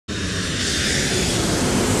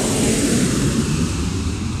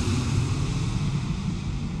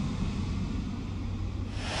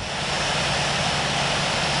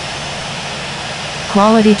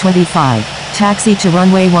Quality 25. Taxi to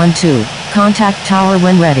runway 12. Contact tower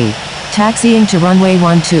when ready. Taxiing to runway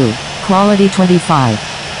 12. Quality 25.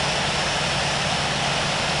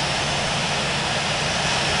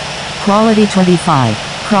 Quality 25.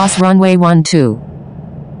 Cross runway 12.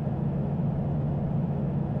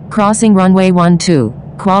 Crossing runway 12.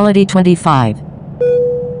 Quality 25.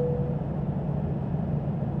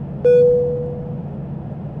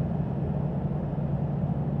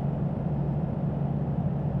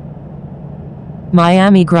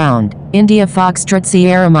 Miami ground. India Foxtrot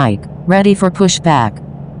Sierra Mike. Ready for pushback.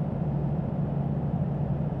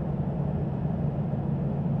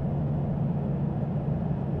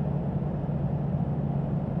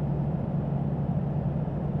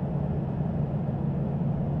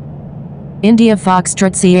 India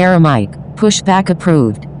Foxtrot Sierra Mike. Pushback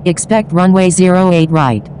approved. Expect runway 08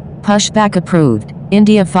 right. Pushback approved.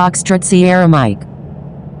 India Foxtrot Sierra Mike.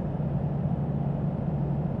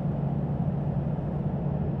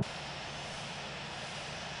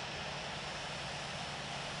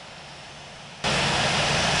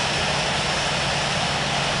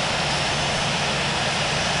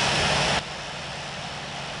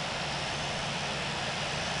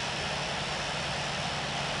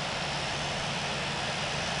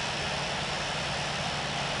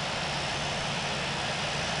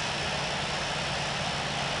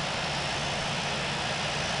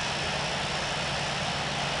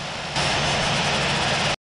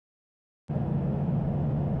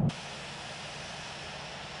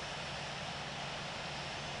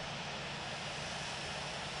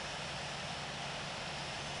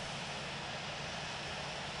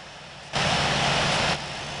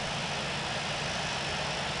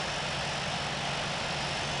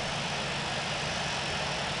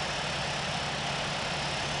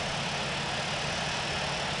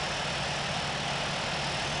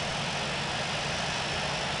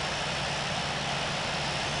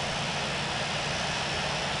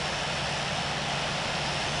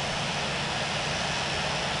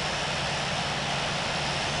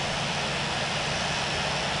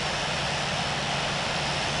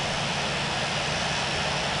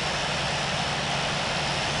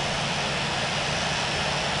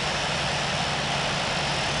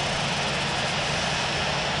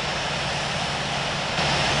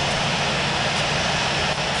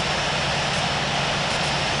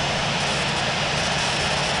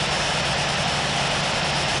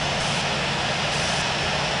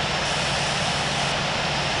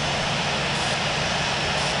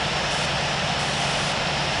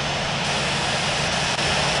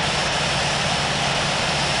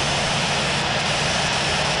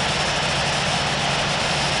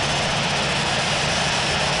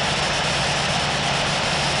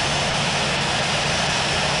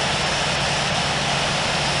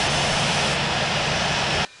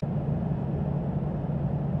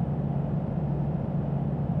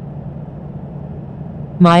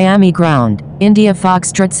 Miami ground. India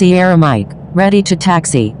Foxtrot Sierra Mike. Ready to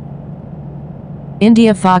taxi.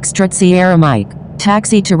 India Foxtrot Sierra Mike.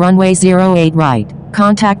 Taxi to runway 08 right.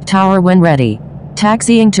 Contact tower when ready.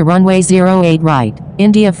 Taxiing to runway 08 right.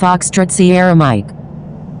 India Foxtrot Sierra Mike.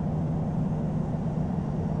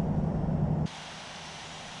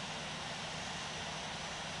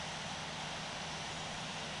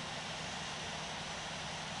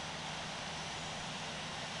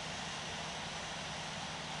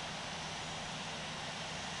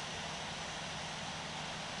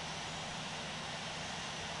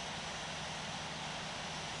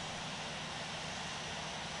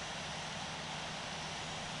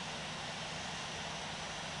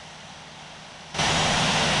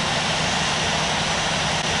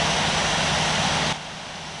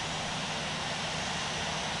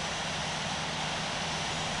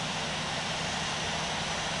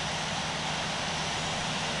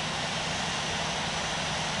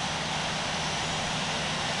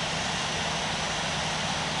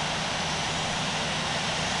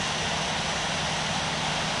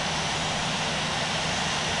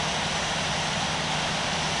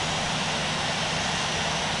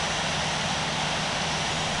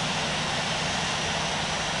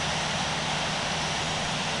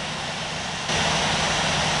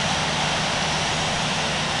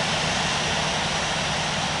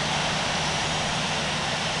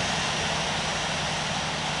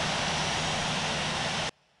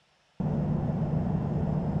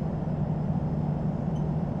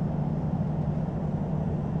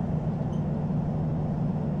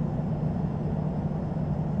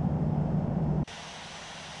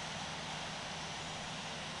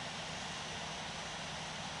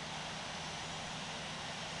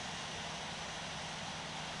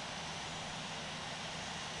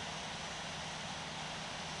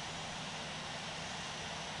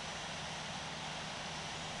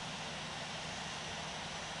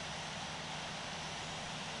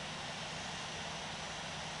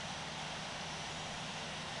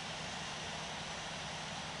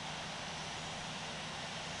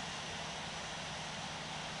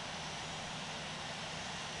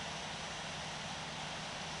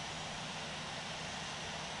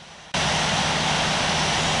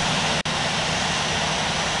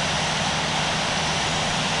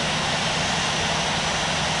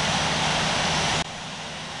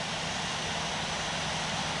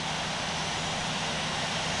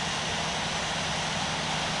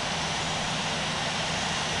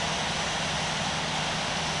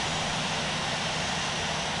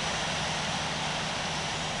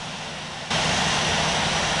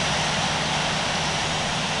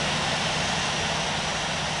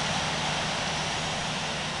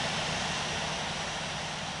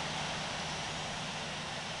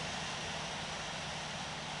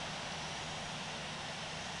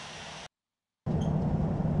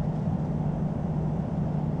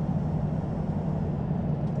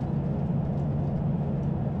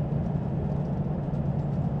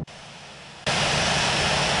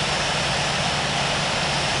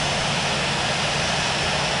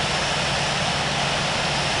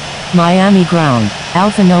 Miami ground.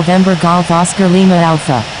 Alpha November Golf Oscar Lima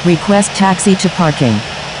Alpha. Request taxi to parking.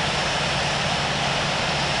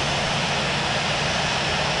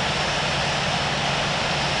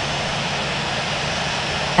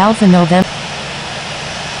 Alpha November.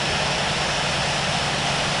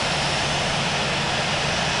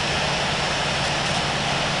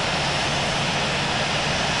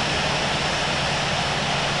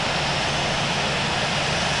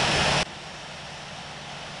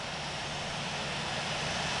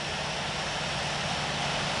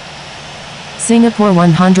 Singapore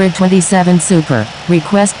 127 Super.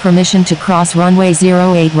 Request permission to cross runway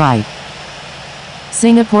 08 right.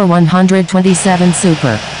 Singapore 127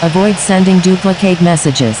 Super. Avoid sending duplicate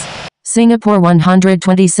messages. Singapore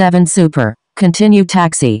 127 Super. Continue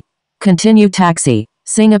taxi. Continue taxi.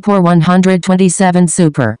 Singapore 127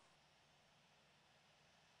 Super.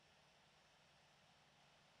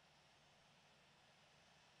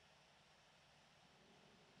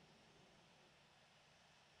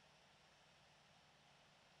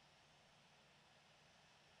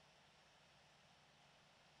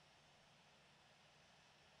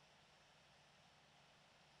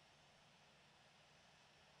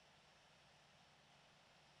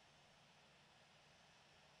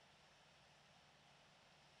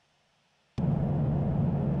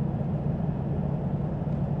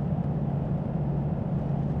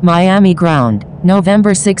 Miami ground.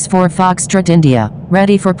 November 64 Foxtrot India.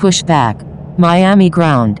 Ready for pushback. Miami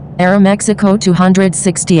ground. Aeromexico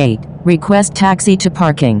 268. Request taxi to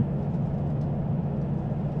parking.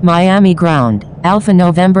 Miami ground. Alpha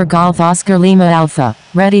November Golf Oscar Lima Alpha.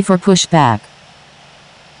 Ready for pushback.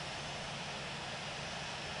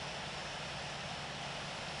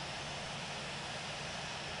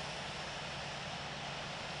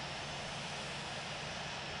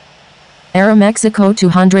 Aeromexico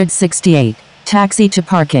 268. Taxi to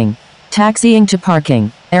parking. Taxiing to parking.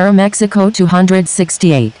 Aeromexico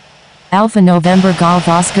 268. Alpha November Golf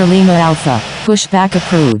Oscar Lima Alpha. Pushback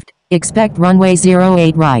approved. Expect runway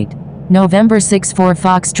 08 right. November 64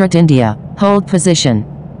 Foxtrot India. Hold position.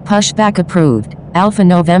 Pushback approved. Alpha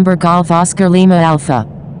November Golf Oscar Lima Alpha.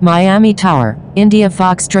 Miami Tower. India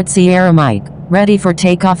Foxtrot Sierra Mike. Ready for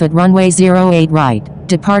takeoff at runway 08 right.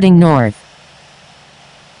 Departing north.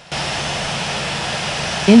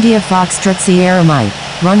 India Foxtrot Sierra Mike.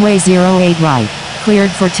 Runway 08 right.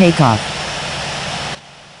 Cleared for takeoff.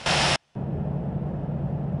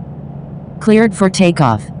 Cleared for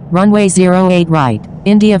takeoff. Runway 08 right.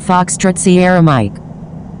 India Foxtrot Sierra Mike.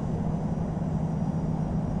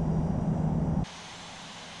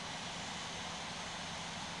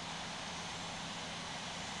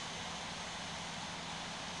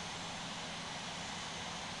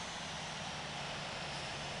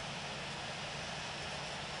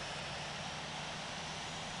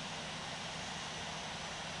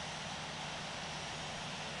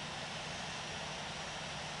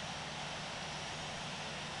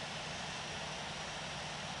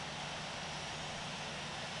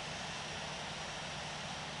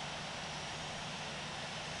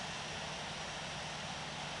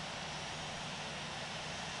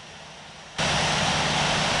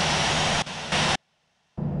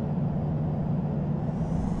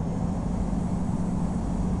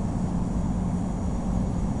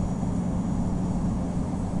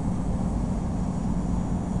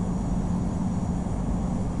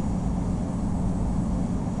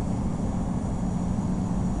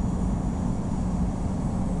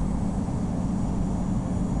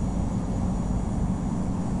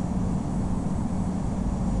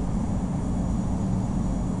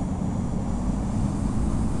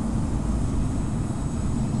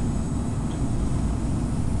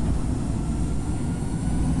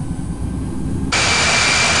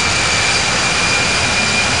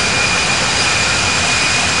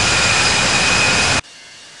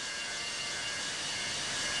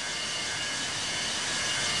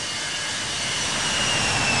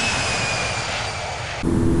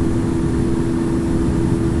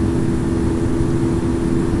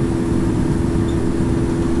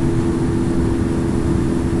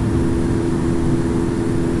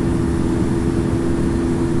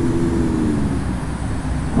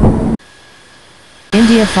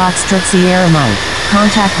 India Foxtrot Sierra Mike.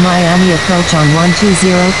 Contact Miami approach on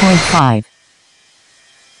 120.5.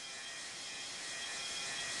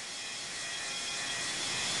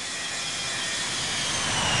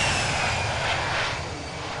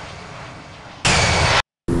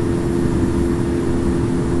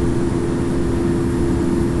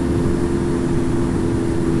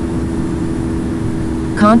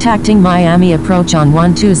 Contacting Miami approach on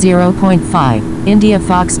 120.5. India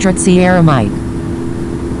Foxtrot Sierra Mike.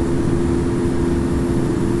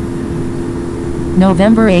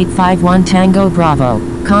 November 851 Tango Bravo.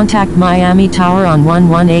 Contact Miami Tower on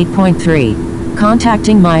 118.3.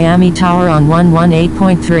 Contacting Miami Tower on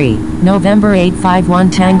 118.3. November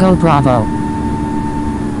 851 Tango Bravo.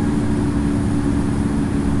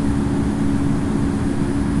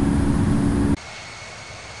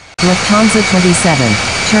 Lufthansa 27.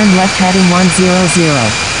 Turn left heading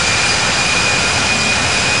 100.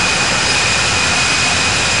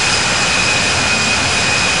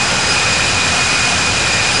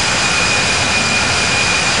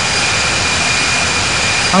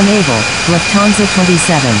 Unable. Lufthansa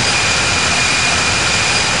 27.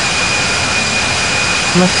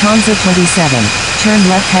 Lufthansa 27. Turn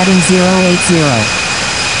left heading 080.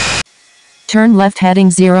 Turn left heading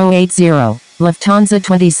 080. Lufthansa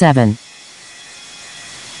 27.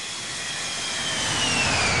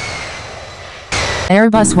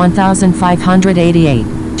 Airbus 1588.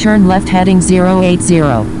 Turn left heading 080.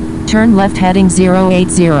 Turn left heading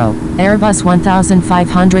 080. Airbus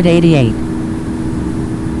 1588.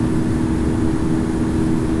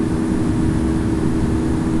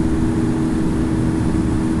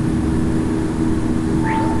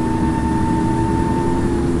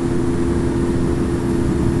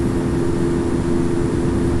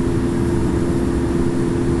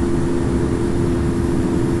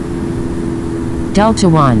 Delta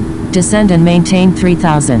 1. Descend and maintain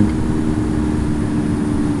 3000.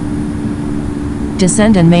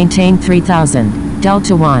 Descend and maintain 3000.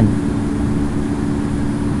 Delta 1.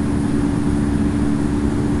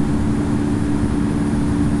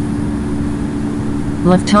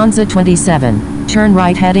 Lufthansa 27. Turn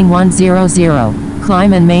right heading 100.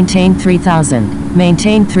 Climb and maintain 3000.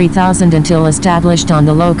 Maintain 3000 until established on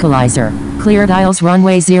the localizer. Cleared aisles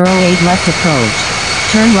runway 08 left approach.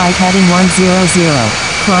 Turn right heading 100.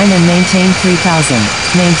 Climb and maintain 3000.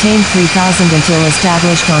 Maintain 3000 until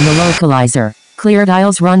established on the localizer. Cleared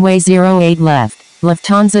aisles runway 08 left.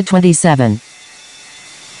 Lufthansa 27.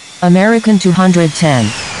 American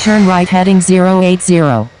 210. Turn right heading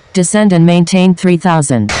 080. Descend and maintain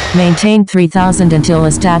 3000. Maintain 3000 until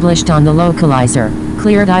established on the localizer.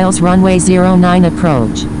 Cleared aisles runway 09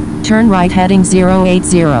 approach. Turn right heading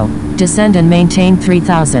 080. Descend and maintain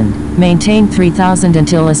 3000. Maintain 3000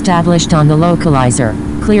 until established on the localizer.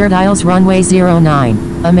 Cleared aisles runway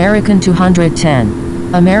 09. American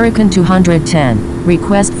 210. American 210.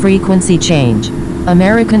 Request frequency change.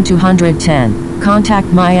 American 210. Contact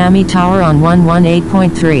Miami Tower on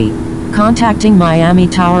 118.3. Contacting Miami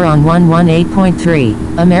Tower on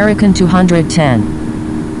 118.3. American 210.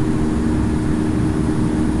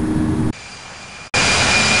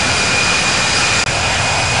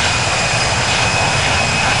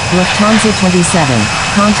 Lufthansa 27.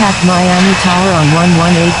 Contact Miami Tower on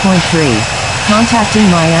 118.3. Contacting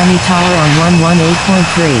Miami Tower on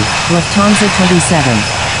 118.3. Lufthansa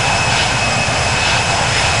 27.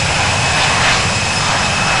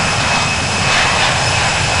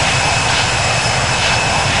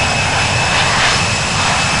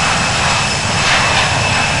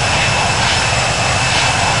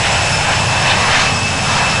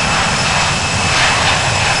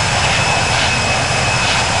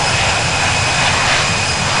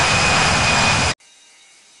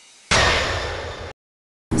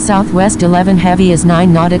 Southwest 11 Heavy is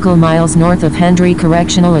 9 nautical miles north of Hendry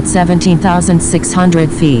Correctional at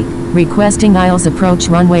 17,600 feet. Requesting aisles approach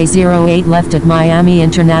runway 08 left at Miami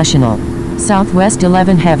International. Southwest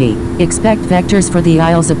 11 Heavy. Expect vectors for the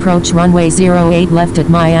aisles approach runway 08 left at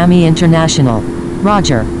Miami International.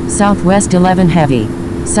 Roger. Southwest 11 Heavy.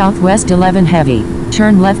 Southwest 11 Heavy.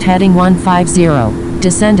 Turn left heading 150.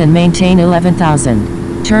 Descend and maintain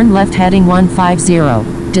 11,000. Turn left heading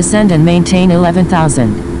 150. Descend and maintain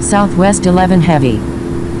 11,000. Southwest 11 Heavy.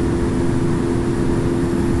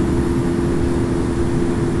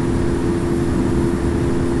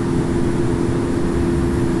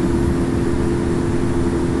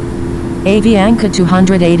 Avianca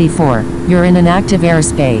 284. You're in an active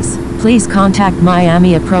airspace. Please contact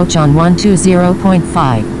Miami approach on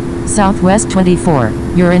 120.5. Southwest 24.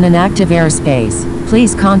 You're in an active airspace.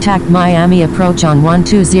 Please contact Miami approach on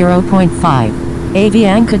 120.5.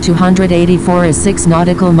 Avianca 284 is 6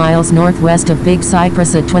 nautical miles northwest of Big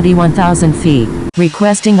Cypress at 21,000 feet.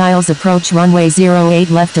 Requesting aisles approach runway 08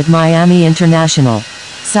 left at Miami International.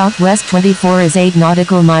 Southwest 24 is 8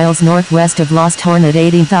 nautical miles northwest of Lost Horn at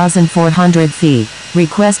 18,400 feet.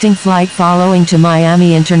 Requesting flight following to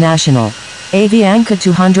Miami International. Avianca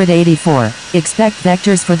 284. Expect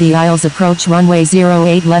vectors for the aisles approach runway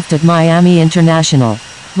 08 left at Miami International.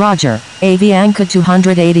 Roger. Avianca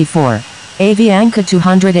 284. Avianca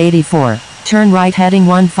 284. Turn right heading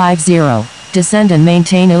 150. Descend and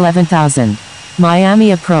maintain 11,000. Miami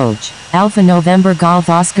approach. Alpha November Golf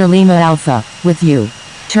Oscar Lima Alpha, with you.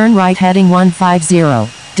 Turn right heading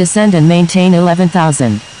 150. Descend and maintain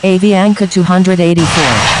 11,000. Avianca 284.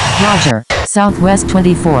 Roger. Southwest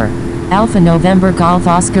 24. Alpha November Golf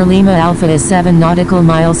Oscar Lima Alpha is 7 nautical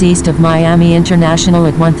miles east of Miami International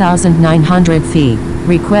at 1,900 feet.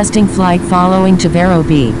 Requesting flight following to Vero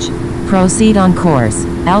Beach. Proceed on course.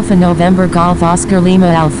 Alpha November Golf Oscar Lima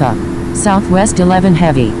Alpha. Southwest 11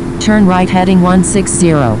 heavy. Turn right heading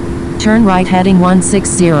 160. Turn right heading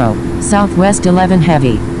 160. Southwest 11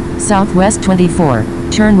 heavy. Southwest 24.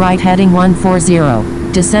 Turn right heading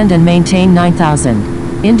 140. Descend and maintain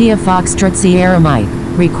 9,000. India Foxtrot Sierra Mike.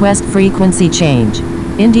 Request frequency change.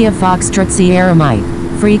 India Foxtrot Sierra Mike.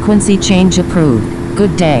 Frequency change approved.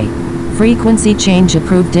 Good day. Frequency change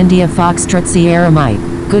approved. India Foxtrot Sierra Mike.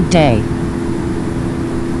 Good day.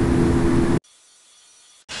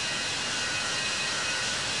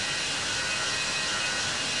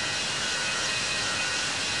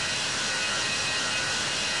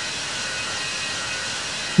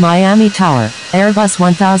 Miami Tower, Airbus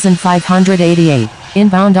 1588,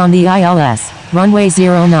 inbound on the ILS, runway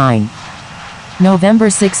 09. November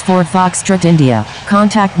 64 Foxtrot India,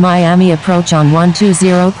 contact Miami approach on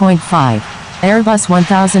 120.5. Airbus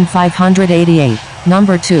 1588,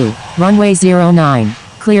 number 2, runway 09,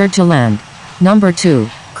 cleared to land. Number 2,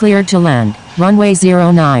 cleared to land, runway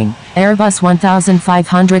 09, Airbus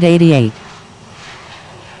 1588.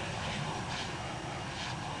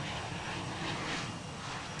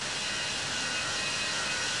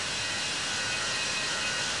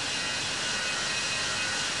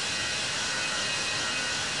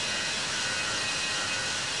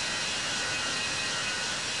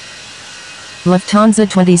 Lufthansa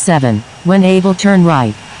 27, when able turn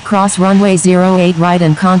right, cross runway 08 right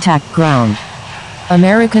and contact ground.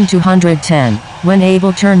 American 210, when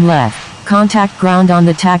able turn left, contact ground on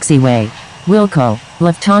the taxiway. Wilco,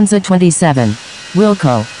 Lufthansa 27.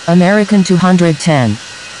 Wilco, American 210.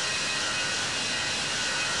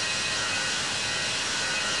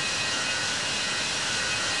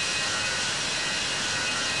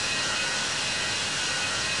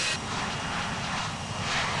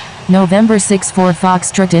 November 64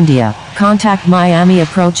 Foxtrot India, contact Miami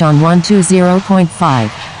approach on 120.5.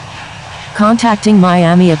 Contacting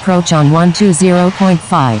Miami approach on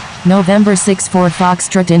 120.5, November 64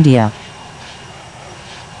 Foxtrot India.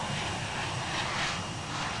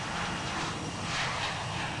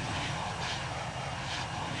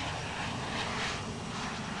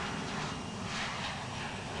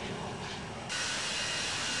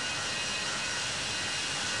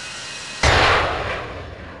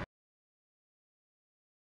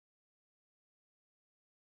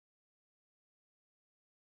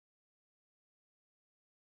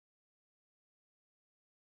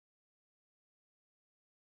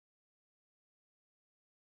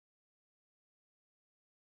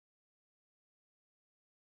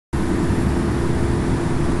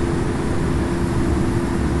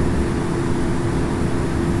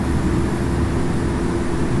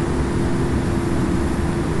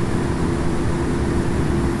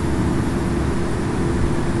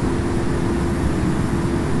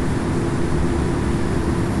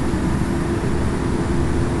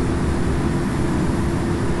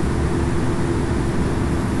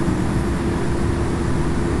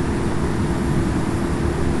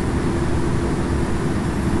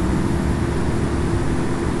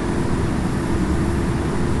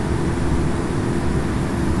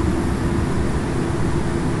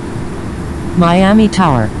 Miami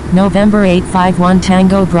Tower, November 851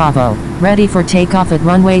 Tango Bravo, ready for takeoff at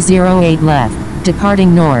runway 08 left,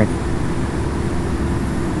 departing north.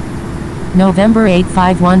 November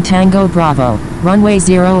 851 Tango Bravo, runway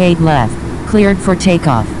 08 left, cleared for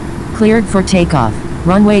takeoff. Cleared for takeoff,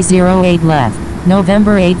 runway 08 left,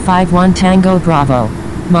 November 851 Tango Bravo.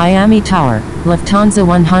 Miami Tower, Lufthansa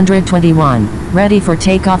 121, ready for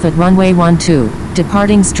takeoff at runway 12,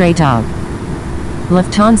 departing straight out.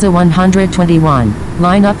 Lufthansa 121,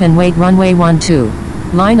 line up and wait runway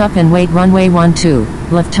 12. Line up and wait runway 12,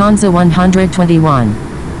 Lufthansa 121.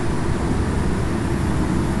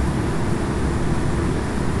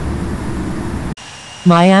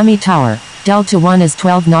 Miami Tower, Delta 1 is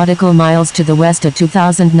 12 nautical miles to the west at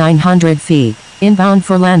 2,900 feet, inbound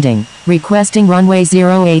for landing, requesting runway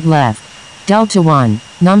 08 left. Delta 1,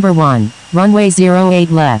 number 1, runway 08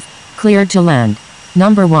 left, cleared to land.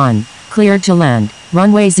 Number 1, cleared to land,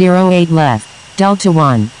 runway 08 left, Delta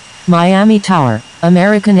 1. Miami Tower,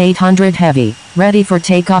 American 800 Heavy, ready for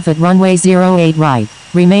takeoff at runway 08 right,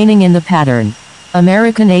 remaining in the pattern.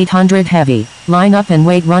 American 800 Heavy, line up and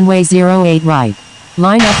wait runway 08 right.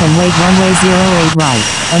 Line up and wait runway 08 right.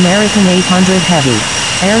 American 800 Heavy.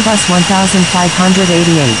 Airbus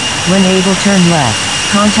 1588. When able turn left.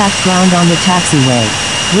 Contact ground on the taxiway.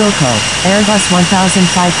 Wilco. Airbus 1588.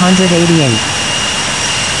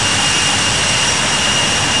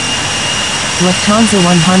 Lufthansa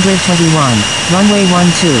 121. Runway 12.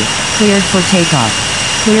 Cleared for takeoff.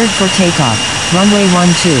 Cleared for takeoff. Runway 12.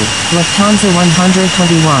 Lufthansa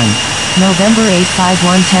 121. November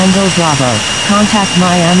 851 Tango Bravo. Contact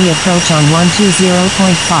Miami approach on 120.5.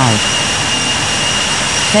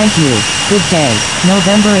 Thank you. Good day.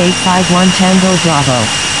 November 851 Tango Bravo.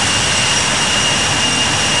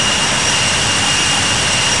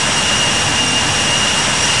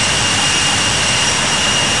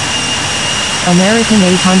 American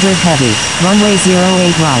 800 Heavy. Runway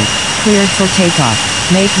 08 right. Cleared for takeoff.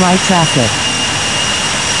 Make right traffic.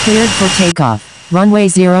 Cleared for takeoff. Runway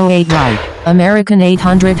 08 right. American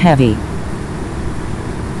 800 Heavy.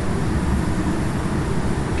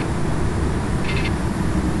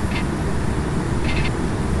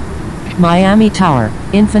 Miami Tower.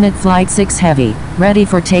 Infinite Flight 6 Heavy. Ready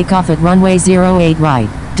for takeoff at runway 08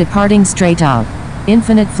 right. Departing straight out.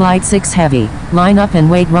 Infinite Flight 6 Heavy. Line up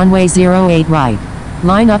and wait runway 08 right.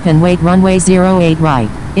 Line up and wait runway 08 right.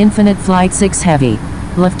 Infinite Flight 6 Heavy.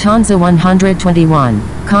 Lufthansa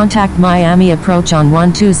 121. Contact Miami approach on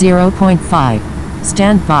 120.5.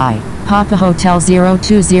 Stand by. Papa Hotel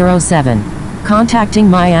 0207. Contacting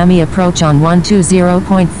Miami approach on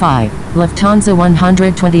 120.5. Lufthansa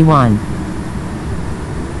 121.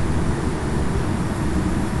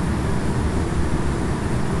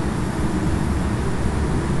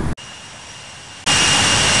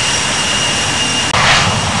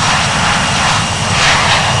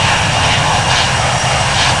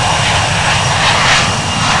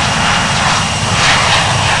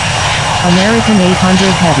 American 800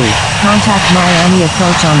 Heavy. Contact Miami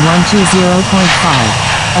approach on 120.5.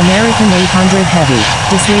 American 800 Heavy.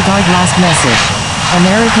 Disregard last message.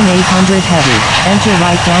 American 800 Heavy. Enter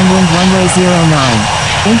right downwind runway 09.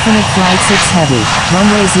 Infinite Flight 6 Heavy.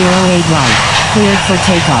 Runway 08 right. Cleared for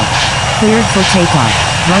takeoff. Cleared for takeoff.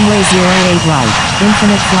 Runway 08 right.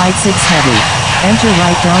 Infinite Flight 6 Heavy. Enter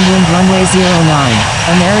right downwind runway 09.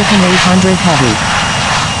 American 800 Heavy.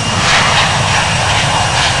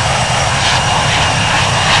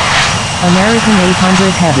 American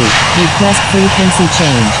 800 Heavy. Request frequency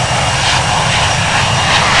change.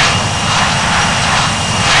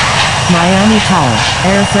 Miami Tower.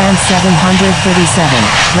 Air France 737.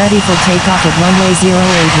 Ready for takeoff at runway 08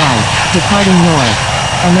 right. Departing north.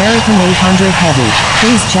 American 800 Heavy.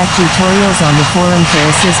 Please check tutorials on the forum for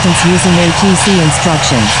assistance using ATC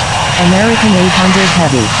instructions. American 800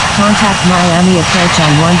 Heavy. Contact Miami approach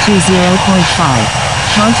on 120.5.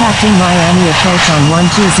 Contacting Miami approach on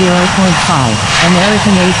 120.5.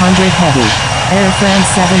 American 800 Heavy. Air France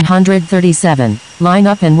 737. Line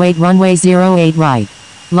up and wait runway 08 right.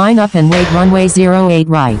 Line up and wait runway 08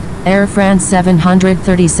 right. Air France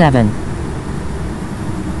 737.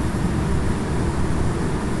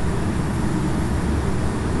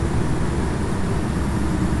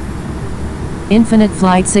 Infinite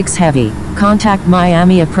Flight 6 Heavy. Contact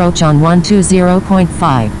Miami approach on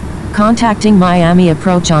 120.5. Contacting Miami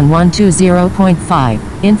approach on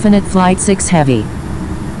 120.5. Infinite Flight 6 Heavy.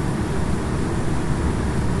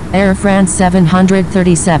 Air France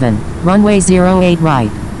 737. Runway 08 right.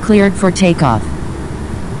 Cleared for takeoff.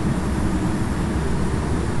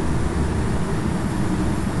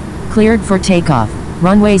 Cleared for takeoff.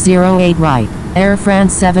 Runway 08 right. Air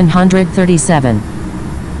France 737.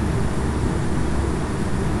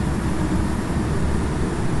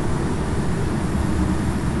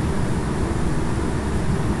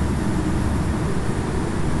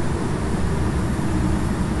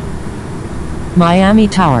 Miami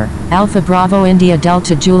Tower. Alpha Bravo India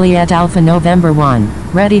Delta Juliet Alpha November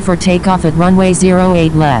 1. Ready for takeoff at runway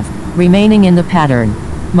 08 left. Remaining in the pattern.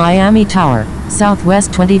 Miami Tower.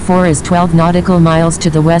 Southwest 24 is 12 nautical miles to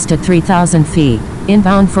the west at 3,000 feet.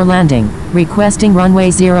 Inbound for landing. Requesting runway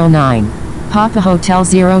 09. Papa Hotel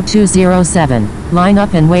 0207. Line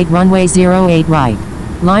up and wait runway 08 right.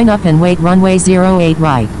 Line up and wait runway 08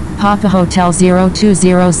 right. Papa Hotel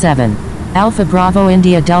 0207. Alpha Bravo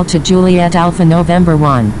India Delta Juliet Alpha November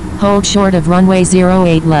 1. Hold short of runway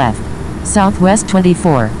 08 left. Southwest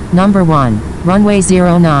 24. Number 1. Runway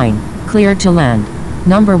 09. Cleared to land.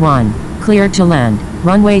 Number 1. Cleared to land.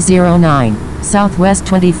 Runway 09. Southwest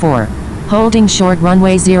 24. Holding short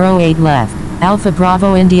runway 08 left. Alpha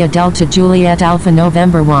Bravo India Delta Juliet Alpha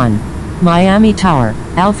November 1. Miami Tower.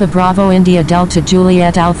 Alpha Bravo India Delta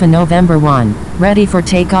Juliet Alpha November 1. Ready for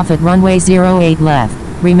takeoff at runway 08 left.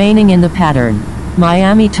 Remaining in the pattern.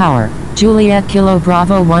 Miami Tower, Juliet Kilo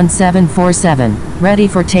Bravo 1747, ready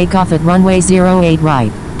for takeoff at runway 08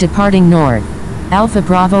 right, departing north. Alpha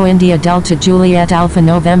Bravo India Delta Juliet Alpha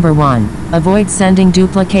November 1, avoid sending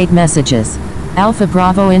duplicate messages. Alpha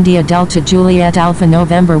Bravo India Delta Juliet Alpha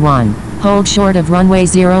November 1, hold short of runway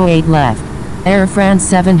 08 left. Air France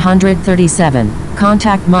 737,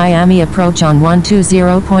 contact Miami approach on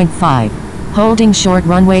 120.5, holding short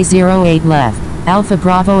runway 08 left. Alpha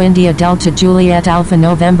Bravo India Delta Juliet Alpha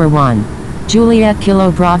November 1, Juliet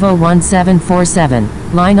Kilo Bravo 1747,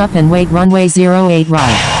 line up and wait runway 08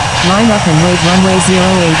 right. Line up and wait runway 08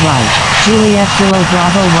 right. Juliet Kilo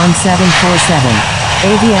Bravo 1747.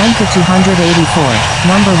 Avianca 284.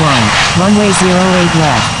 Number 1. Runway 08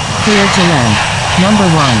 left. Clear to land. Number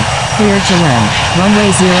 1. Clear to land.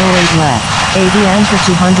 Runway 08 left. Avianca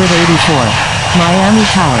 284. Miami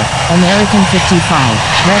Tower, American 55.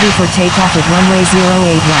 Ready for takeoff at runway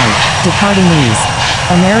 08 right. Departing east.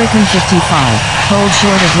 American 55. Hold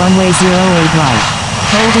short of runway 08 right.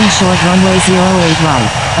 Holding short runway 08 right.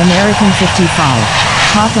 American 55.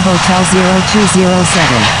 Papa Hotel 0207.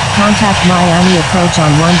 Contact Miami approach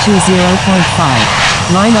on 120.5.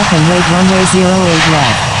 Line up and wait runway 08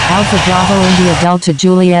 left. Alpha Bravo India Delta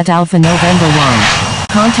Juliet Alpha November 1.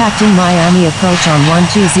 Contacting Miami approach on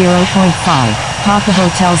 120.5. Papa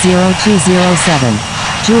Hotel 0207.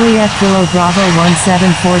 Juliet Kilo Bravo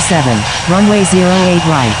 1747. Runway 08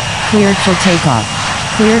 right. Cleared for takeoff.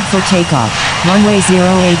 Cleared for takeoff. Runway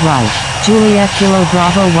 08 right. Juliet Kilo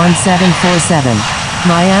Bravo 1747.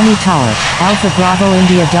 Miami Tower, Alpha Bravo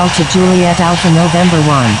India Delta Juliet Alpha November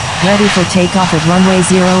 1. Ready for takeoff at runway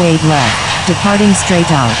 08 left. Departing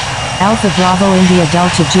straight out. Alpha Bravo India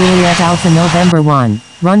Delta Juliet Alpha November 1.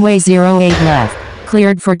 Runway 08 left.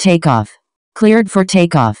 Cleared for takeoff. Cleared for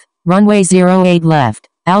takeoff. Runway 08 left.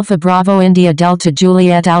 Alpha Bravo India Delta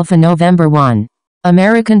Juliet Alpha November 1.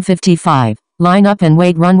 American 55. Line up and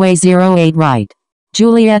wait runway 08 right.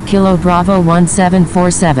 Juliet Kilo Bravo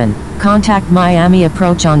 1747. Contact Miami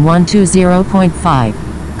approach on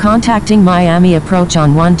 120.5. Contacting Miami approach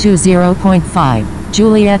on 120.5.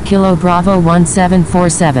 Juliet Kilo Bravo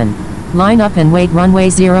 1747. Line up and wait runway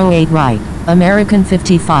 08 right. American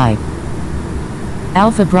 55.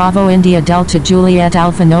 Alpha Bravo India Delta Juliet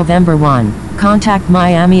Alpha November 1. Contact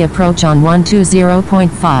Miami approach on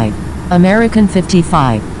 120.5. American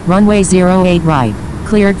 55. Runway 08 right.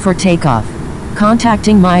 Cleared for takeoff.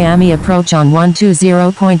 Contacting Miami approach on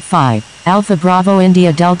 120.5. Alpha Bravo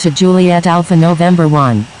India Delta Juliet Alpha November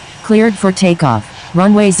 1. Cleared for takeoff.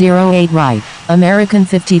 Runway 08 right. American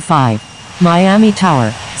 55. Miami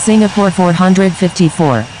Tower, Singapore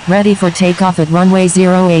 454. Ready for takeoff at runway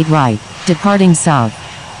 08 right. Departing south.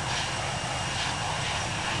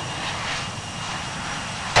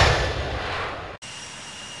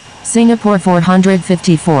 Singapore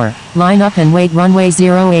 454. Line up and wait runway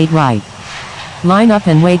 08 right. Line up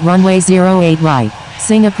and wait runway 08 right.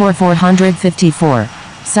 Singapore 454.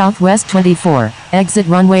 Southwest 24. Exit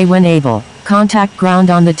runway when able. Contact ground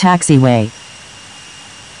on the taxiway.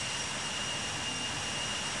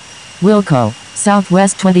 Wilco,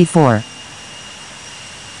 Southwest 24.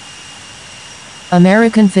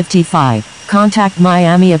 American 55. Contact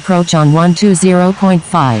Miami approach on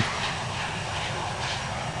 120.5.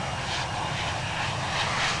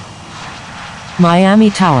 Miami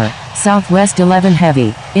Tower, Southwest 11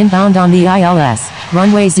 Heavy, inbound on the ILS,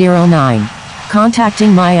 runway 09.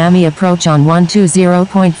 Contacting Miami approach on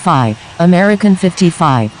 120.5, American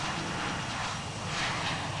 55.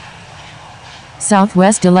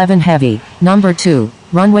 Southwest 11 Heavy, number 2,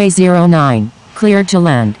 runway 09, cleared to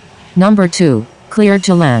land. Number 2, cleared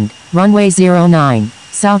to land, runway 09,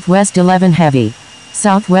 Southwest 11 Heavy.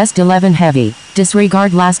 Southwest 11 Heavy,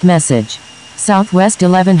 disregard last message. Southwest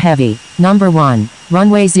 11 Heavy, number 1,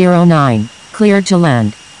 runway 09, cleared to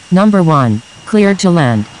land. Number 1, cleared to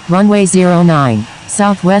land, runway 09,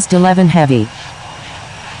 Southwest 11 Heavy.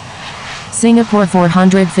 Singapore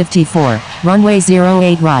 454, runway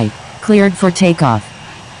 08 right, cleared for takeoff.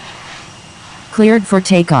 Cleared for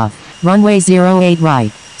takeoff, runway 08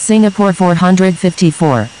 right, Singapore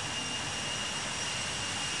 454.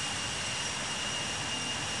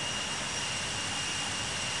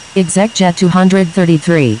 ExecJet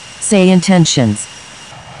 233, say intentions.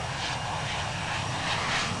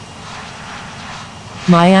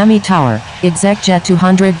 Miami Tower, ExecJet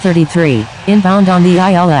 233, inbound on the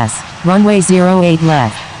ILS, runway 08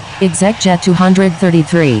 left. ExecJet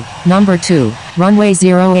 233, number 2, runway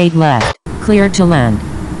 08 left, cleared to land.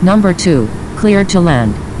 Number 2, cleared to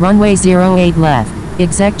land, runway 08 left,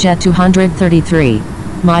 ExecJet 233.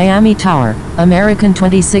 Miami Tower, American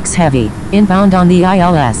 26 Heavy, inbound on the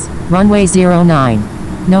ILS, runway 09.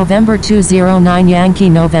 November 209 Yankee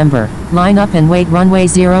November, line up and wait runway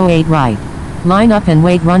 08 right. Line up and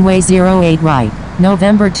wait runway 08 right.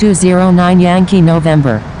 November 209 Yankee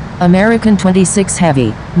November. American 26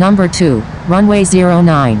 Heavy, number 2, runway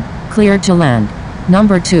 09, cleared to land.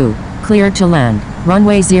 Number 2, cleared to land,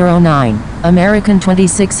 runway 09, American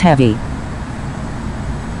 26 Heavy.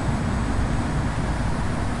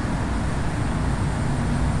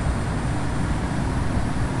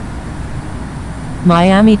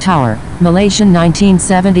 Miami Tower, Malaysian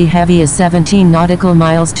 1970 Heavy is 17 nautical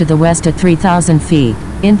miles to the west at 3,000 feet,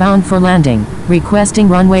 inbound for landing, requesting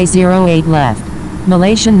runway 08 left.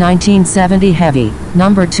 Malaysian 1970 Heavy,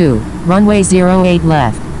 number 2, runway 08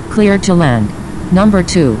 left, cleared to land. Number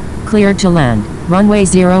 2, cleared to land, runway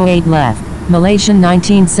 08 left, Malaysian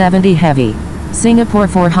 1970 Heavy. Singapore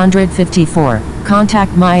 454,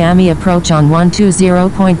 contact Miami approach on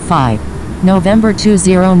 120.5. November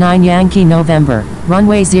 209 Yankee November,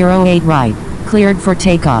 runway 08 right, cleared for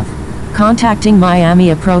takeoff. Contacting Miami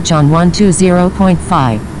approach on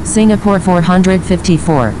 120.5, Singapore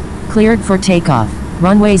 454, cleared for takeoff,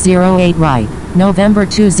 runway 08 right, November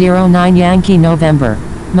 209 Yankee November.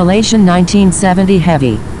 Malaysian 1970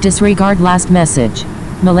 Heavy, disregard last message.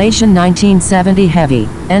 Malaysian 1970 Heavy,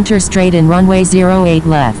 enter straight in runway 08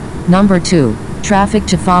 left. Number 2, traffic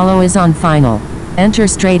to follow is on final. Enter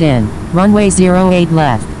straight in, runway 08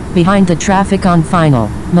 left, behind the traffic on final.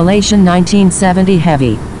 Malaysian 1970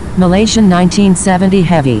 Heavy. Malaysian 1970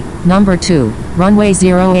 Heavy, number 2, runway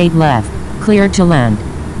 08 left, cleared to land.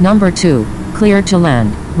 Number 2, cleared to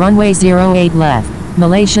land, runway 08 left,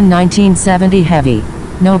 Malaysian 1970 Heavy.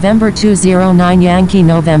 November 209 Yankee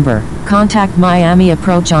November, contact Miami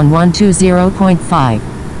approach on 120.5.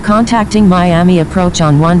 Contacting Miami approach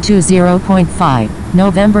on 120.5,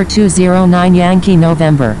 November 209 Yankee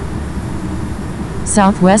November.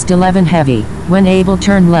 Southwest 11 Heavy, when able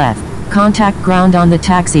turn left, contact ground on the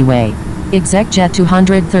taxiway. ExecJet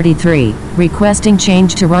 233, requesting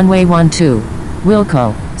change to runway 12.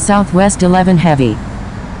 Wilco, Southwest 11 Heavy.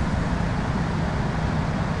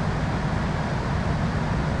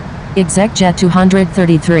 ExecJet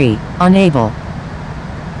 233, unable.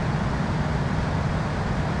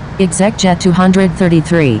 ExecJet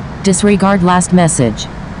 233, disregard last message.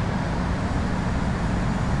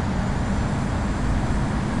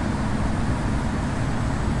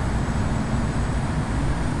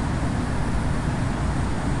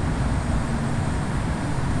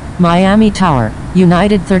 Miami Tower,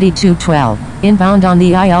 United 3212, inbound on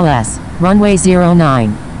the ILS, runway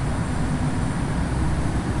 09.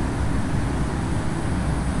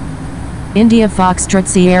 India Foxtrot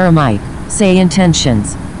Sierra Mike, say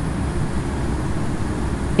intentions.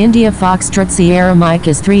 India Foxtrot Sierra Mike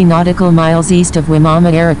is 3 nautical miles east of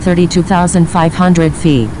Wimauma Air at 32,500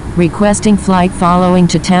 feet, requesting flight following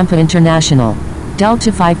to Tampa International.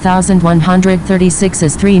 Delta 5136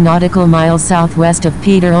 is 3 nautical miles southwest of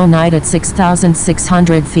Peter O'Knight at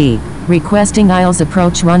 6,600 feet, requesting ILS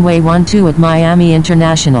approach runway 12 at Miami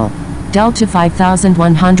International. Delta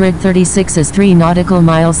 5136 is 3 nautical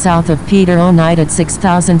miles south of Peter O'Knight at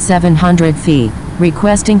 6,700 feet,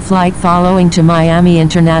 requesting flight following to Miami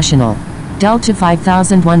International. Delta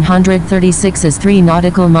 5136 is 3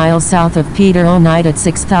 nautical miles south of Peter O'Knight at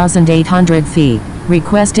 6,800 feet,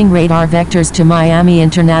 requesting radar vectors to Miami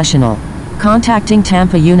International. Contacting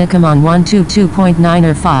Tampa Unicum on 122.9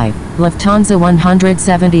 or 5, Lufthansa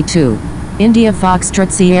 172. India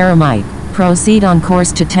Foxtrot Sierra Mike, proceed on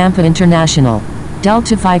course to Tampa International.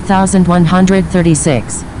 Delta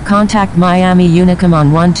 5136, contact Miami Unicum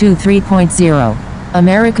on 123.0.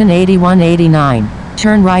 American 8189,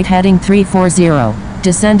 turn right heading 340,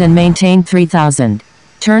 descend and maintain 3000.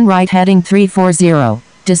 Turn right heading 340,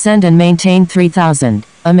 descend and maintain 3000.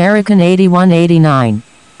 American 8189.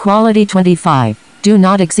 Quality 25, do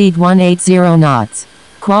not exceed 180 knots.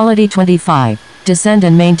 Quality 25, descend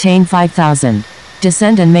and maintain 5000.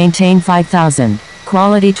 Descend and maintain 5000.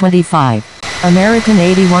 Quality 25. American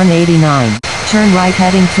 8189. Turn right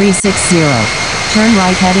heading 360. Turn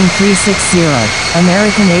right heading 360.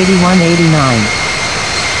 American 8189.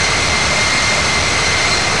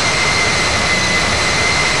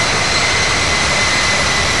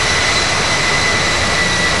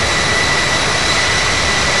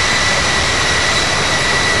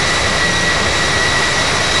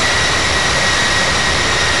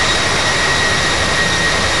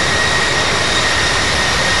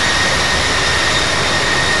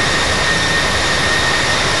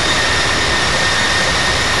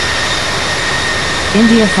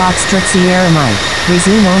 India Foxtrot Sierra Mike,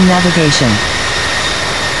 resume on navigation.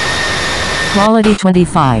 Quality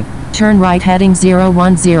 25. Turn right heading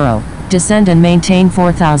 010. Descend and maintain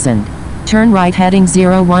 4000. Turn right heading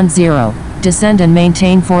 010. Descend and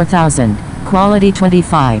maintain 4000. Quality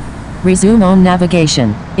 25. Resume own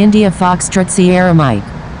navigation. India Foxtrot Sierra Mike.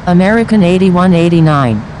 American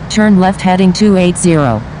 8189. Turn left heading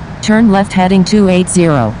 280. Turn left heading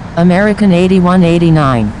 280. American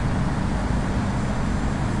 8189.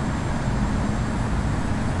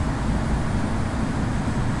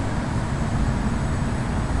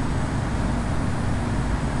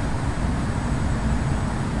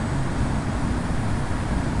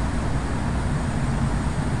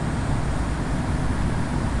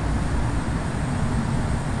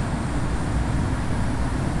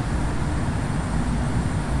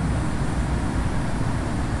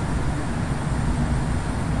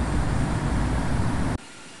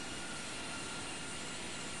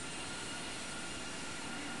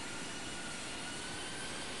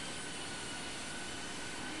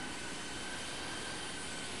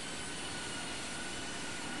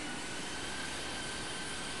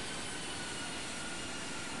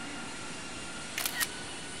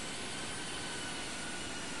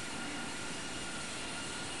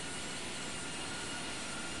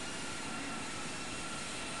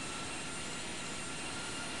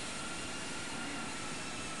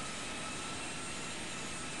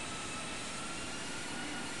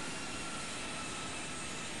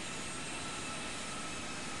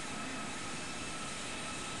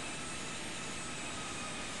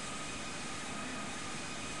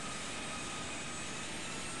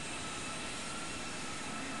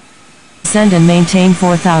 Descend and maintain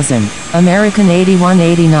 4000. American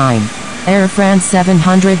 8189. Air France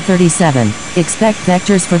 737. Expect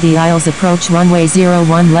vectors for the Isles approach runway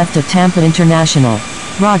 01 left of Tampa International.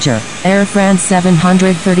 Roger. Air France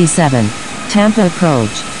 737. Tampa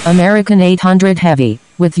approach. American 800 heavy,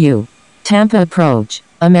 with you. Tampa approach.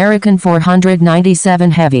 American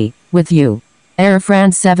 497 heavy, with you. Air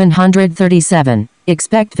France 737.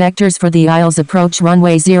 Expect vectors for the Isles approach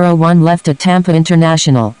runway 01 left at Tampa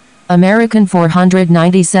International. American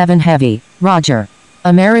 497 heavy, roger.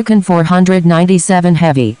 American 497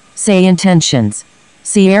 heavy, say intentions.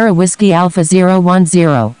 Sierra Whiskey Alpha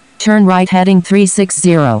 010, turn right heading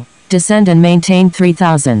 360, descend and maintain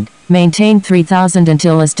 3000, maintain 3000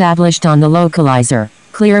 until established on the localizer.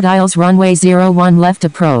 Cleared Isles runway 01 left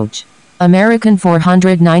approach. American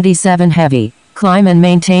 497 heavy, climb and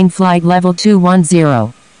maintain flight level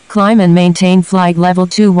 210. Climb and maintain flight level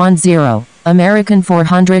 210. American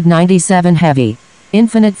 497 heavy.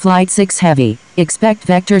 Infinite flight 6 heavy. Expect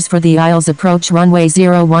vectors for the Isles approach runway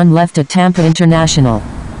 01 left at Tampa International.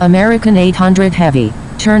 American 800 heavy.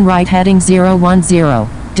 Turn right heading 010.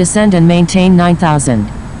 Descend and maintain 9000.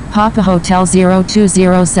 Papa Hotel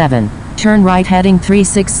 0207. Turn right heading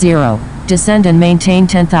 360. Descend and maintain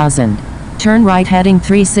 10,000. Turn right heading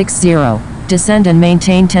 360. Descend and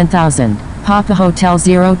maintain 10,000. Papa Hotel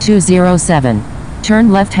 0207.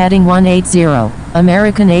 Turn left heading 180.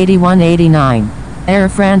 American 8189. Air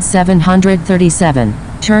France 737.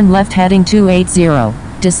 Turn left heading 280.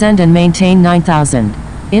 Descend and maintain 9000.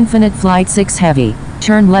 Infinite flight 6 heavy.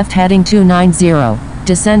 Turn left heading 290.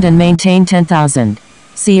 Descend and maintain 10,000.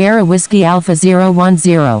 Sierra Whiskey Alpha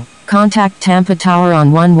 010. Contact Tampa Tower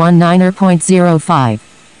on 119.05.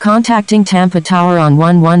 Contacting Tampa Tower on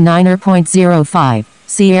 119.05.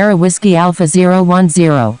 Sierra Whiskey Alpha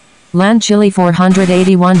 010. Land Chile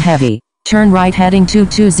 481 heavy. Turn right heading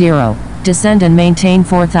 220. Descend and maintain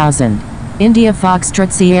 4000. India Foxtrot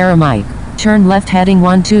Sierra Mike. Turn left heading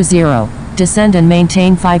 120. Descend and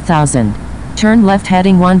maintain 5000. Turn left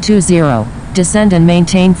heading 120. Descend and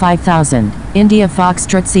maintain 5000. India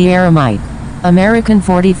Foxtrot Sierra Mike. American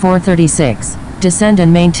 4436. Descend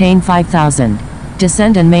and maintain 5000.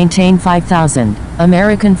 Descend and maintain 5000.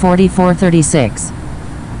 American 4436.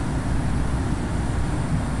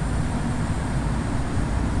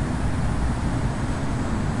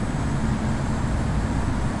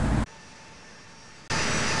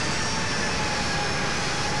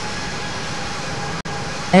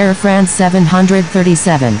 Air France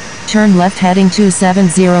 737. Turn left heading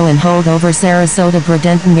 270 and hold over Sarasota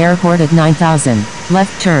Bradenton Airport at 9000.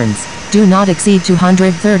 Left turns. Do not exceed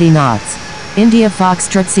 230 knots. India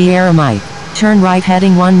Foxtrot Sierra Mike. Turn right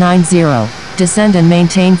heading 190. Descend and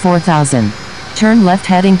maintain 4000. Turn left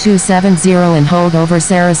heading 270 and hold over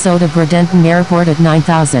Sarasota Bradenton Airport at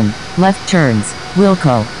 9000. Left turns.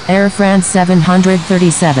 Wilco. Air France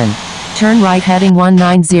 737. Turn right heading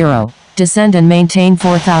 190. Descend and maintain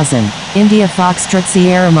 4000. India Foxtrot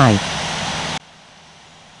Sierra Mike.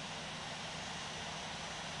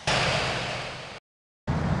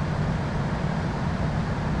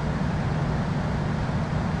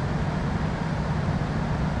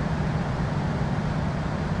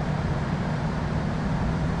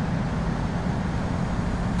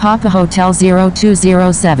 Papa Hotel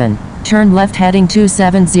 0207, turn left heading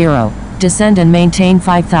 270, descend and maintain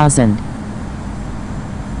 5000.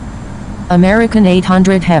 American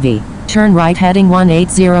 800 Heavy, turn right heading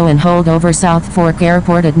 180 and hold over South Fork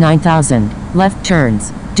Airport at 9000, left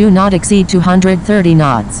turns, do not exceed 230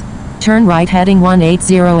 knots. Turn right heading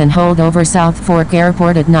 180 and hold over South Fork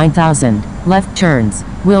Airport at 9000, left turns,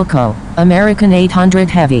 Wilco, American 800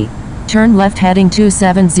 Heavy, turn left heading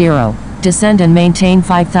 270, descend and maintain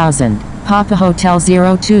 5000, Papa Hotel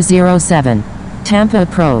 0207, Tampa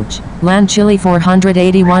approach, land Chile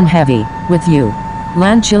 481 Heavy, with you.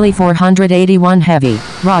 Land Chile 481 Heavy,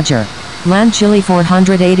 roger. Land Chile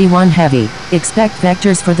 481 Heavy, expect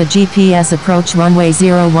vectors for the GPS approach runway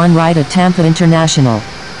 01 right at Tampa International.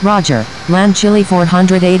 Roger. Land Chile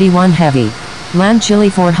 481 Heavy. Land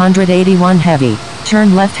Chile 481 Heavy,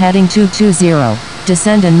 turn left heading 220,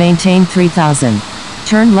 descend and maintain 3000.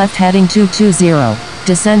 Turn left heading 220,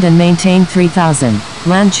 descend and maintain 3000,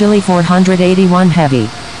 land Chile 481 Heavy.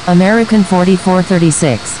 American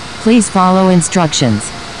 4436, please follow instructions.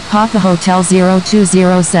 Papa Hotel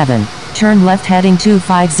 0207, turn left heading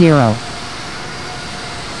 250.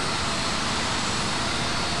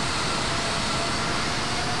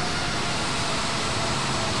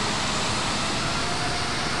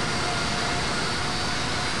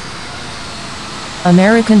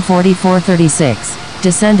 American 4436,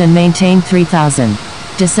 descend and maintain 3000.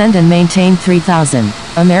 Descend and maintain 3000,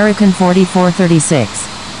 American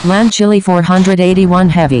 4436. Land Chile 481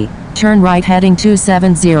 Heavy, turn right heading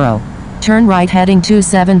 270. Turn right heading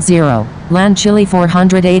 270, land Chile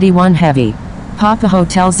 481 Heavy. Papa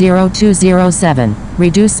Hotel 0207,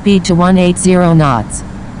 reduce speed to 180 knots.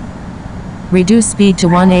 Reduce speed to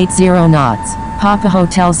 180 knots, Papa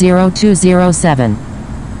Hotel 0207.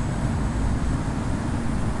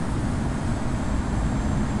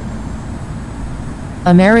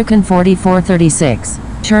 American 4436,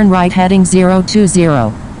 turn right heading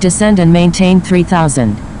 020, descend and maintain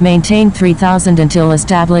 3000, maintain 3000 until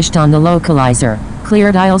established on the localizer,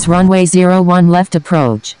 cleared aisles runway 01 left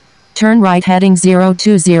approach. Turn right heading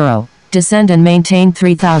 020, descend and maintain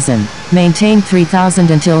 3000, maintain 3000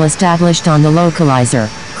 until established on the localizer,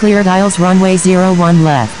 cleared aisles runway 01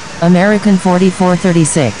 left, American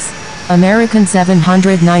 4436. American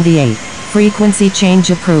 798, frequency change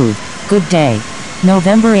approved, good day.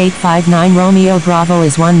 November 859 Romeo Bravo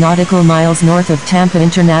is 1 nautical miles north of Tampa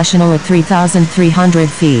International at 3,300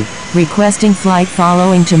 feet, requesting flight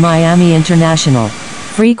following to Miami International.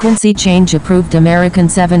 Frequency change approved. American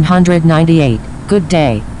 798, good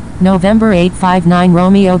day. November 859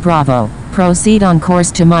 Romeo Bravo, proceed on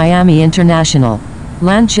course to Miami International.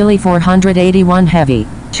 Land Chile 481 Heavy,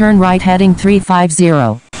 turn right heading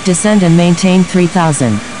 350. Descend and maintain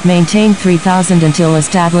 3000, maintain 3000 until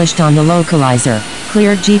established on the localizer,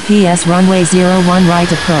 cleared GPS runway 01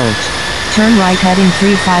 right approach. Turn right heading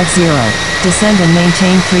 350, descend and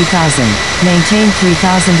maintain 3000, maintain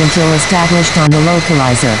 3000 until established on the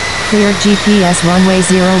localizer, cleared GPS runway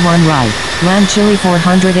 01 right, land Chile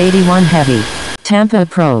 481 Heavy. Tampa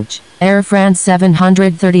approach, Air France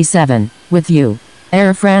 737, with you.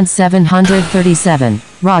 Air France 737,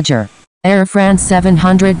 roger. Air France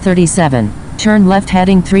 737, turn left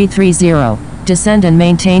heading 330, descend and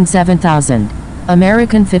maintain 7000.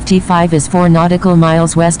 American 55 is 4 nautical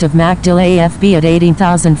miles west of MacDill AFB at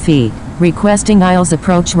 18,000 feet, requesting aisles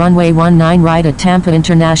approach runway 19 right at Tampa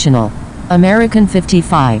International. American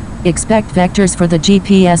 55, expect vectors for the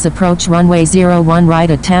GPS approach runway 01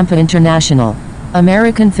 right at Tampa International.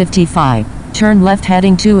 American 55, turn left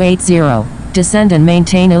heading 280, descend and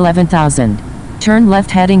maintain 11,000. Turn left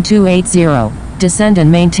heading 280, descend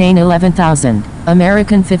and maintain 11,000,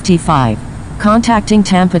 American 55. Contacting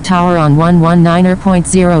Tampa Tower on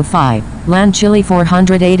 119.05, land Chile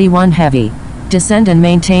 481 Heavy. Descend and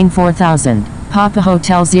maintain 4000, Papa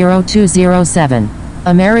Hotel 0207.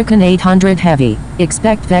 American 800 Heavy,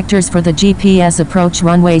 expect vectors for the GPS approach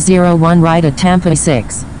runway 01 right at Tampa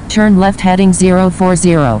 6. Turn left heading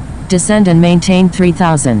 040. Descend and maintain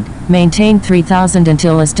 3000, maintain 3000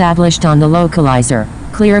 until established on the localizer,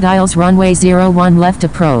 cleared aisles runway 01 left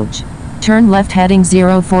approach. Turn left heading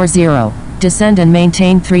 040, descend and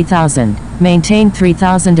maintain 3000, maintain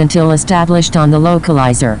 3000 until established on the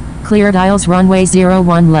localizer, cleared aisles runway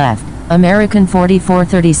 01 left, American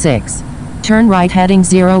 4436. Turn right heading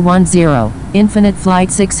 010, Infinite Flight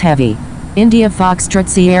 6 Heavy. India Foxtrot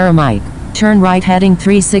Sierra Mike, turn right heading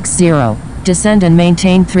 360. Descend and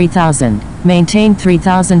maintain 3000, maintain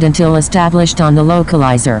 3000 until established on the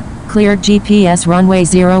localizer, cleared GPS runway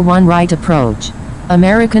 01 right approach.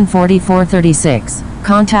 American 4436,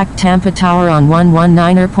 contact Tampa Tower on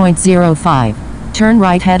 119.05, Turn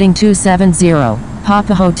right heading 270,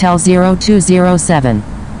 Papa Hotel 0207.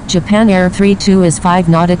 Japan Air 32 is 5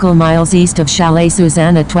 nautical miles east of Chalet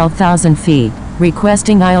Suzanne at 12,000 feet.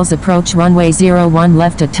 Requesting aisles approach runway 01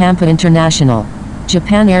 left at Tampa International.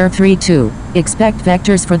 Japan Air 32, expect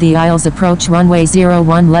vectors for the aisles approach runway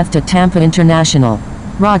 01 left at Tampa International.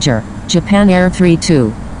 Roger, Japan Air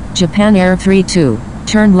 32. Japan Air 32,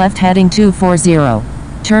 turn left heading 240.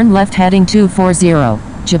 Turn left heading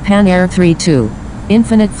 240, Japan Air 32.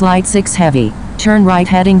 Infinite Flight 6 Heavy, turn right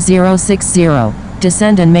heading 060,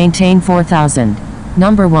 descend and maintain 4000.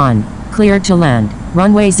 Number 1, cleared to land,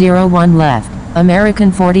 runway 01 left,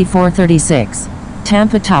 American 4436.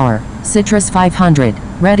 Tampa Tower, Citrus 500,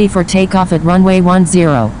 ready for takeoff at runway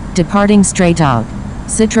 10, departing straight out.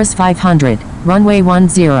 Citrus 500, runway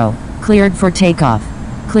 10, cleared for takeoff.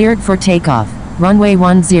 Cleared for takeoff, runway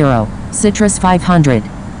 10, Citrus 500.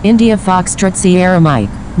 India Foxtrot Sierra Mike,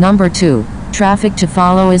 number 2, traffic to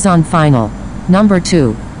follow is on final. Number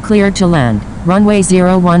 2, cleared to land, runway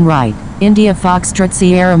 01 right, India Foxtrot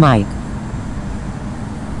Sierra Mike.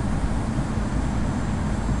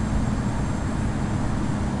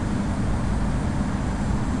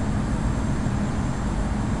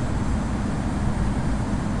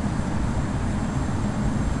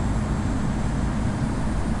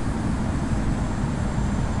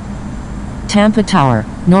 Tampa Tower,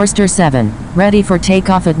 Norster 7, ready for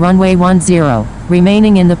takeoff at runway 10,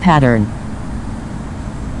 remaining in the pattern.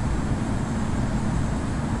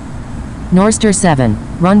 Norster 7,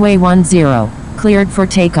 runway 10, cleared for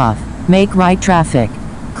takeoff, make right traffic.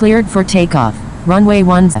 Cleared for takeoff, runway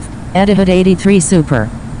 10, Etihad 83 Super.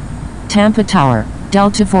 Tampa Tower,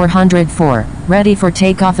 Delta 404, ready for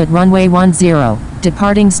takeoff at runway 10,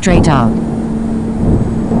 departing straight out.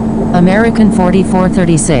 American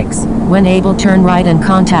 4436, when able turn right and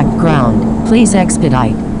contact ground, please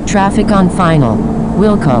expedite. Traffic on final.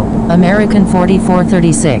 Wilco, American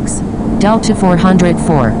 4436. Delta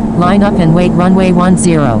 404, line up and wait runway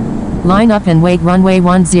 10. Line up and wait runway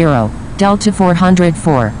 10, Delta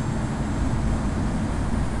 404.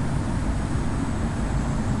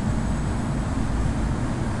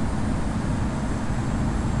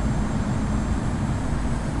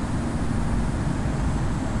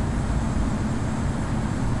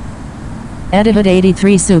 Etihad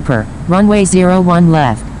 83 Super, runway 01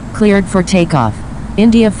 left, cleared for takeoff.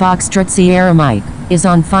 India Foxtrot Sierra Mike, is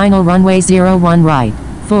on final runway 01 right,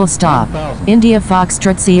 full stop. India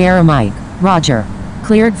Foxtrot Sierra Mike, roger.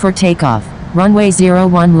 Cleared for takeoff, runway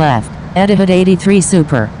 01 left, Etihad 83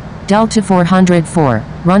 Super. Delta 404,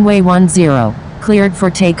 runway 10, cleared for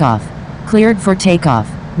takeoff. Cleared for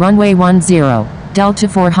takeoff, runway 10, Delta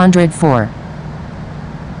 404.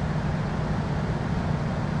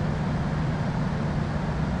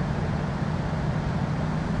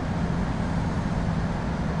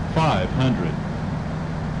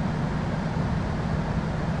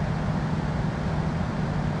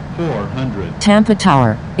 Tampa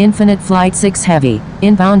Tower, Infinite Flight 6 Heavy,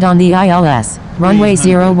 inbound on the ILS, runway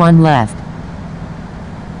 01 left.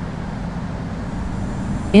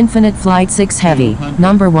 Infinite Flight 6 Heavy,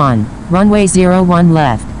 number 1, runway 01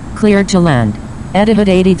 left, cleared to land. Etihad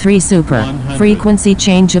 83 Super, frequency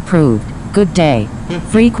change approved, good day.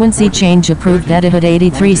 Frequency change approved Etihad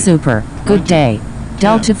 83 Super, good day.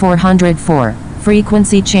 Delta 404,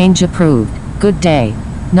 frequency change approved, good day.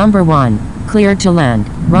 Number 1, cleared to land,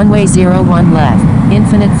 runway 01 left,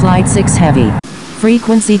 Infinite Flight 6 Heavy.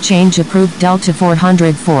 Frequency change approved Delta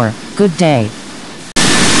 404, good day.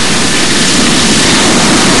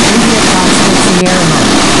 India Foxtrot Sierra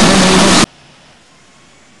Mike, when able.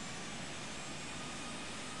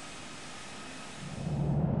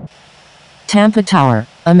 Tampa Tower,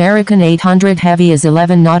 American 800 Heavy is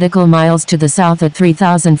 11 nautical miles to the south at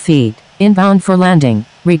 3,000 feet, inbound for landing,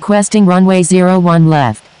 requesting runway 01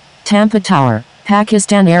 left. Tampa Tower,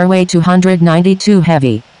 Pakistan Airways 292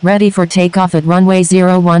 Heavy, ready for takeoff at runway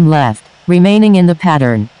 01 left, remaining in the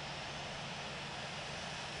pattern.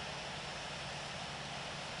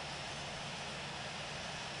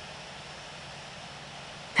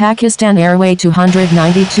 Pakistan Airways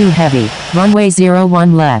 292 Heavy, runway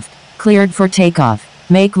 01 left, cleared for takeoff,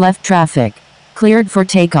 make left traffic. Cleared for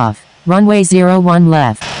takeoff, runway 01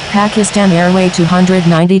 left, Pakistan Airways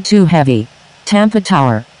 292 Heavy. Tampa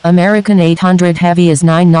Tower, American 800 Heavy is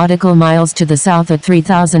 9 nautical miles to the south at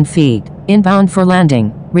 3,000 feet, inbound for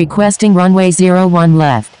landing, requesting runway 01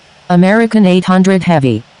 left. American 800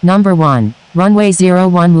 Heavy, number 1, runway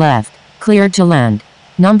 01 left, cleared to land.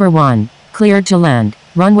 Number 1, cleared to land,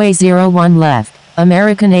 runway 01 left,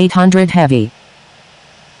 American 800 Heavy.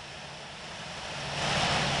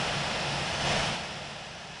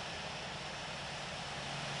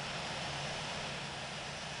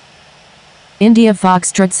 India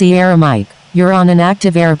Foxtrot Sierra Mike, you're on an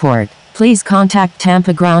active airport. Please contact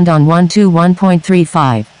Tampa ground on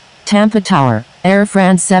 121.35. Tampa Tower, Air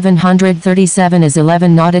France 737 is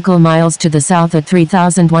 11 nautical miles to the south at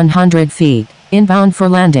 3,100 feet. Inbound for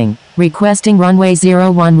landing. Requesting runway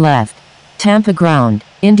 01 left. Tampa ground,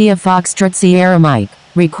 India Foxtrot Sierra Mike.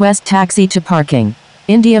 Request taxi to parking.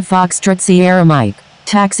 India Foxtrot Sierra Mike.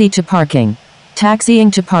 Taxi to parking.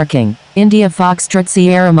 Taxiing to parking. India Foxtrot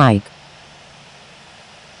Sierra Mike.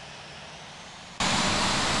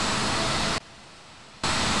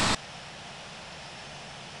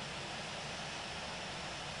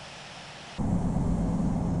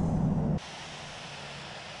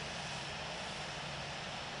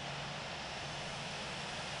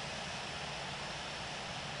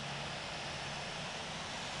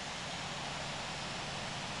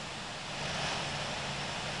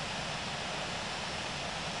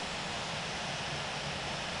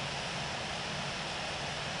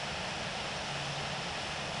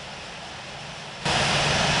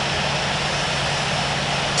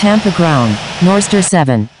 Tampa ground, Norster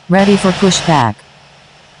 7, ready for pushback.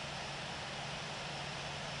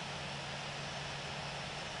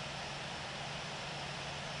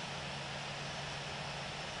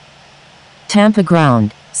 Tampa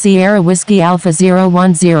ground, Sierra Whiskey Alpha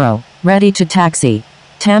 010, ready to taxi.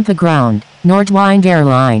 Tampa ground, Nordwind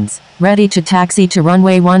Airlines, ready to taxi to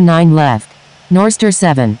runway 19 left. Norster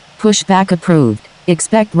 7, pushback approved,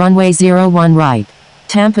 expect runway 01 right.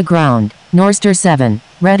 Tampa ground, Norster 7,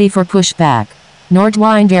 ready for pushback.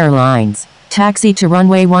 Nordwind Airlines, taxi to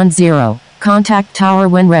runway 10, contact tower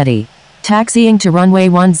when ready. Taxiing to runway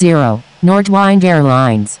 10, Nordwind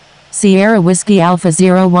Airlines. Sierra Whiskey Alpha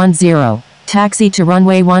 010, taxi to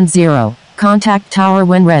runway 10, contact tower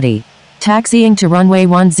when ready. Taxiing to runway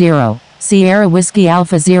 10, Sierra Whiskey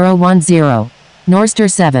Alpha 010. Norster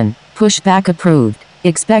 7, pushback approved,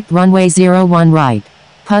 expect runway 01 right.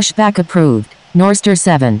 Pushback approved, Norster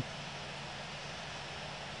 7.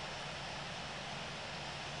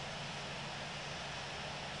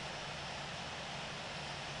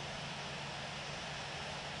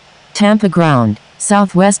 Tampa ground,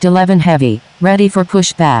 Southwest 11 heavy, ready for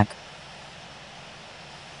pushback.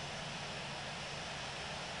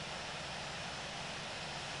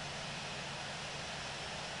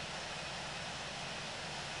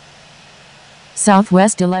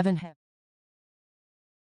 Southwest 11 heavy.